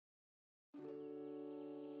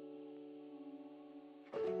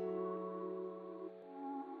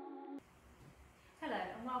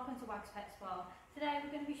Rab's Pet Spa. Today we're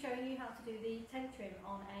going to be showing you how to do the tail trim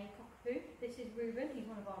on a Cockapoo. This is Ruben, he's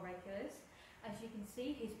one of our regulars. As you can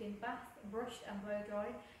see, he's been bathed, brushed and blow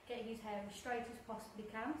dried, getting his hair as straight as possibly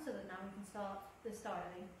can so that now we can start the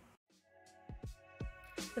styling.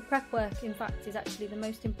 The prep work, in fact, is actually the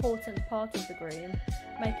most important part of the groom.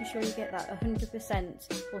 Making sure you get that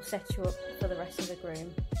 100% will set you up for the rest of the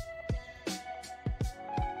groom.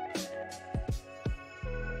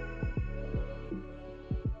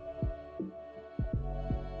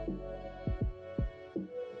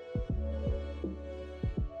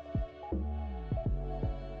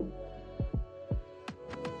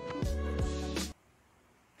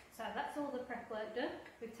 So that's all the prep work done.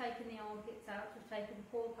 We've taken the armpits out, we've taken the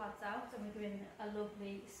paw pads out, and we're doing a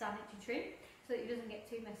lovely sanitary trim so that it doesn't get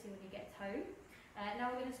too messy when you get home.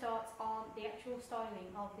 Now we're going to start on the actual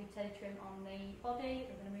styling of the tail trim on the body.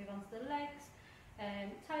 We're going to move on to the legs,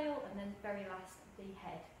 tail, and then very last the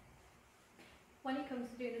head. When it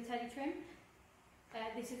comes to doing the tail trim,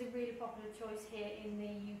 this is a really popular choice here in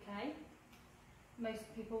the UK. Most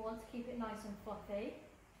people want to keep it nice and fluffy,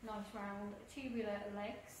 nice round tubular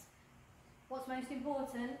legs. What's most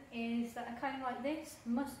important is that a comb like this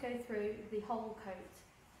must go through the whole coat,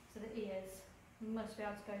 so the ears must be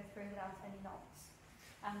able to go through without any knots,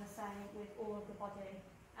 and the same with all of the body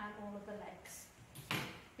and all of the legs,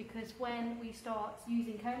 because when we start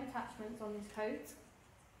using comb attachments on this coat,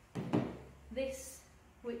 this,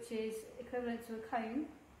 which is equivalent to a comb,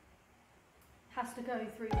 has to go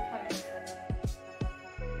through the coat.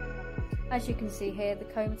 As you can see here, the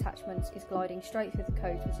comb attachment is gliding straight through the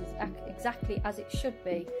coat, which is exactly as it should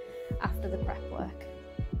be after the prep work.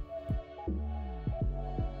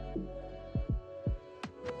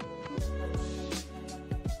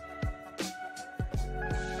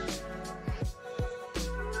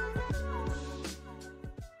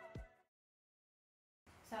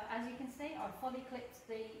 So as you can see, I've fully clipped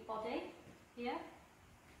the body here,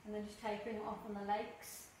 and then just tapering it off on the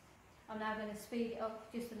legs. I'm now going to speed it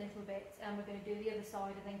up just a little bit, and we're going to do the other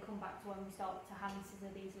side and then come back to when we start to hand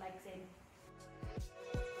scissor these legs in.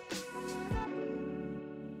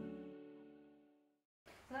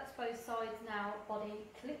 So that's both sides now body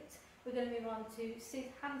clipped. We're going to move on to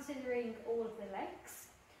hand scissoring all of the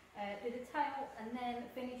legs, do the tail, and then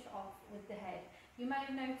finish off with the head. You may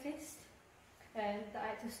have noticed that I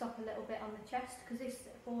had to stop a little bit on the chest because this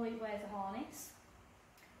boy wears a harness.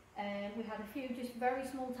 We had a few just very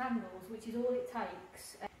small tangles, which is all it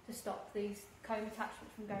takes to stop these comb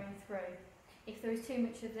attachments from going through. If there is too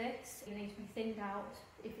much of this, it needs to be thinned out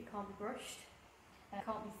if it can't be brushed. It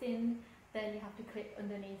can't be thinned, then you have to clip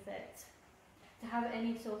underneath it. To have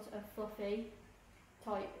any sort of fluffy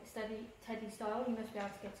type steady teddy style, you must be able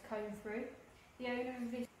to get a comb through. The owner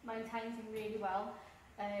of this maintains him really well.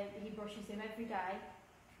 He brushes him every day,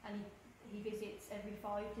 and he visits every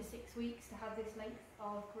 5 to 6 weeks to have this length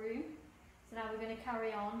of groom. So now we're going to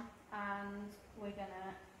carry on, and we're going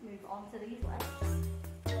to move on to these legs.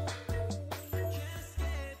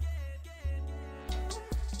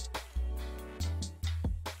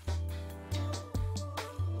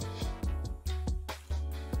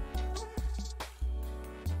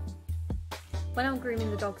 When I'm grooming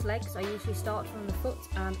the dog's legs, I usually start from the foot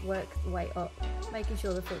and work the way up, making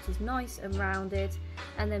sure the foot is nice and rounded,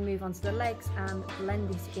 and then move on to the legs and blend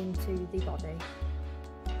it into the body.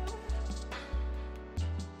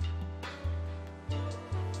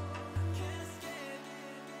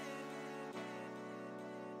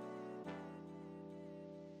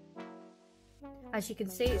 As you can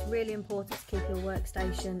see, it's really important to keep your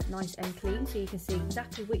workstation nice and clean so you can see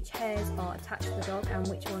exactly which hairs are attached to the dog and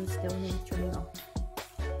which ones still need trimming off.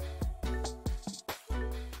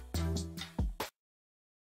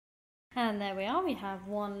 And there we are, we have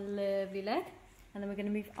one lovely leg, and then we're going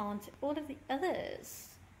to move on to all of the others.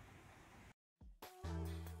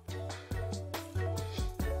 So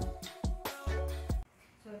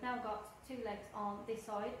we've now got two legs on this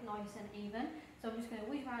side, nice and even. So I'm just going to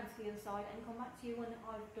whiz round to the other side and come back to you when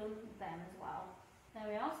I've done them as well. There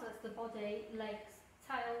we are, so that's the body, legs,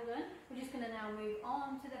 tail done. We're just going to now move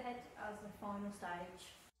on to the head as the final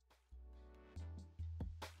stage.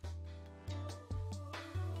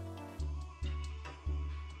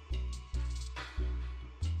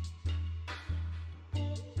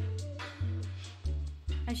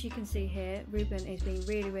 As you can see here, Ruben is being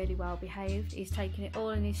really well behaved. He's taking it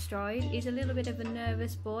all in his stride. He's a little bit of a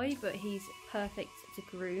nervous boy, but he's perfect to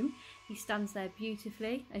groom. He stands there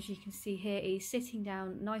beautifully. As you can see here, he's sitting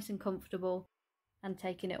down nice and comfortable and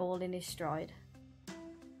taking it all in his stride.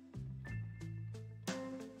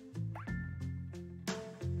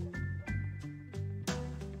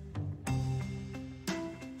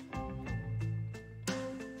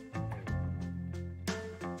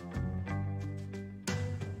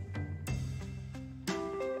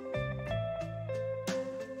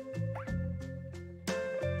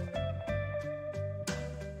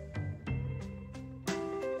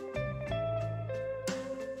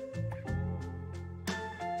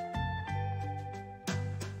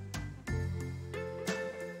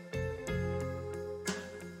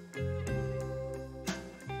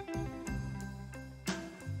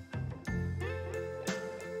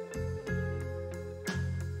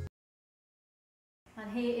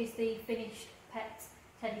 And here is the finished pet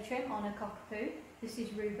teddy trim on a Cockapoo. This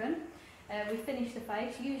is Reuben. We finished the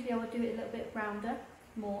face. Usually I would do it a little bit rounder,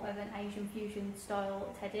 more of an Asian fusion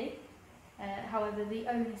style teddy. However, the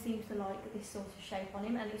owner seems to like this sort of shape on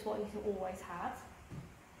him, and it's what he's always had.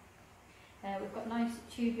 We've got nice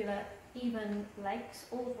tubular, even legs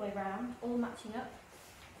all the way round, all matching up.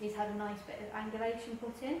 He's had a nice bit of angulation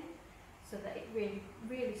put in, so that it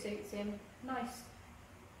really suits him. Nice,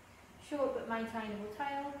 short but maintainable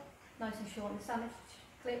tail, nice and short and sandwich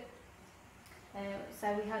clip.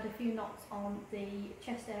 So we had a few knots on the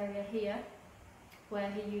chest area here, where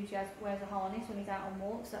he usually wears a harness when he's out on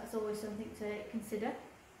walks. That's always something to consider,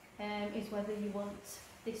 is whether you want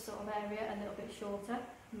this sort of area a little bit shorter,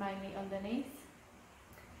 mainly underneath.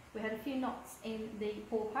 We had a few knots in the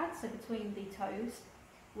paw pads, so between the toes,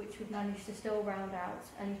 which we've managed to still round out,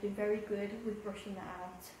 and he's been very good with brushing that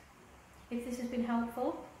out. If this has been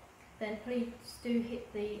helpful, then please do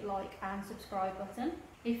hit the like and subscribe button.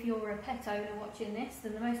 If you're a pet owner watching this,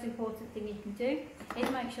 then the most important thing you can do is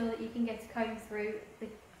make sure that you can get a comb through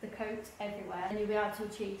the coat everywhere, and you'll be able to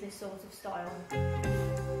achieve this sort of style.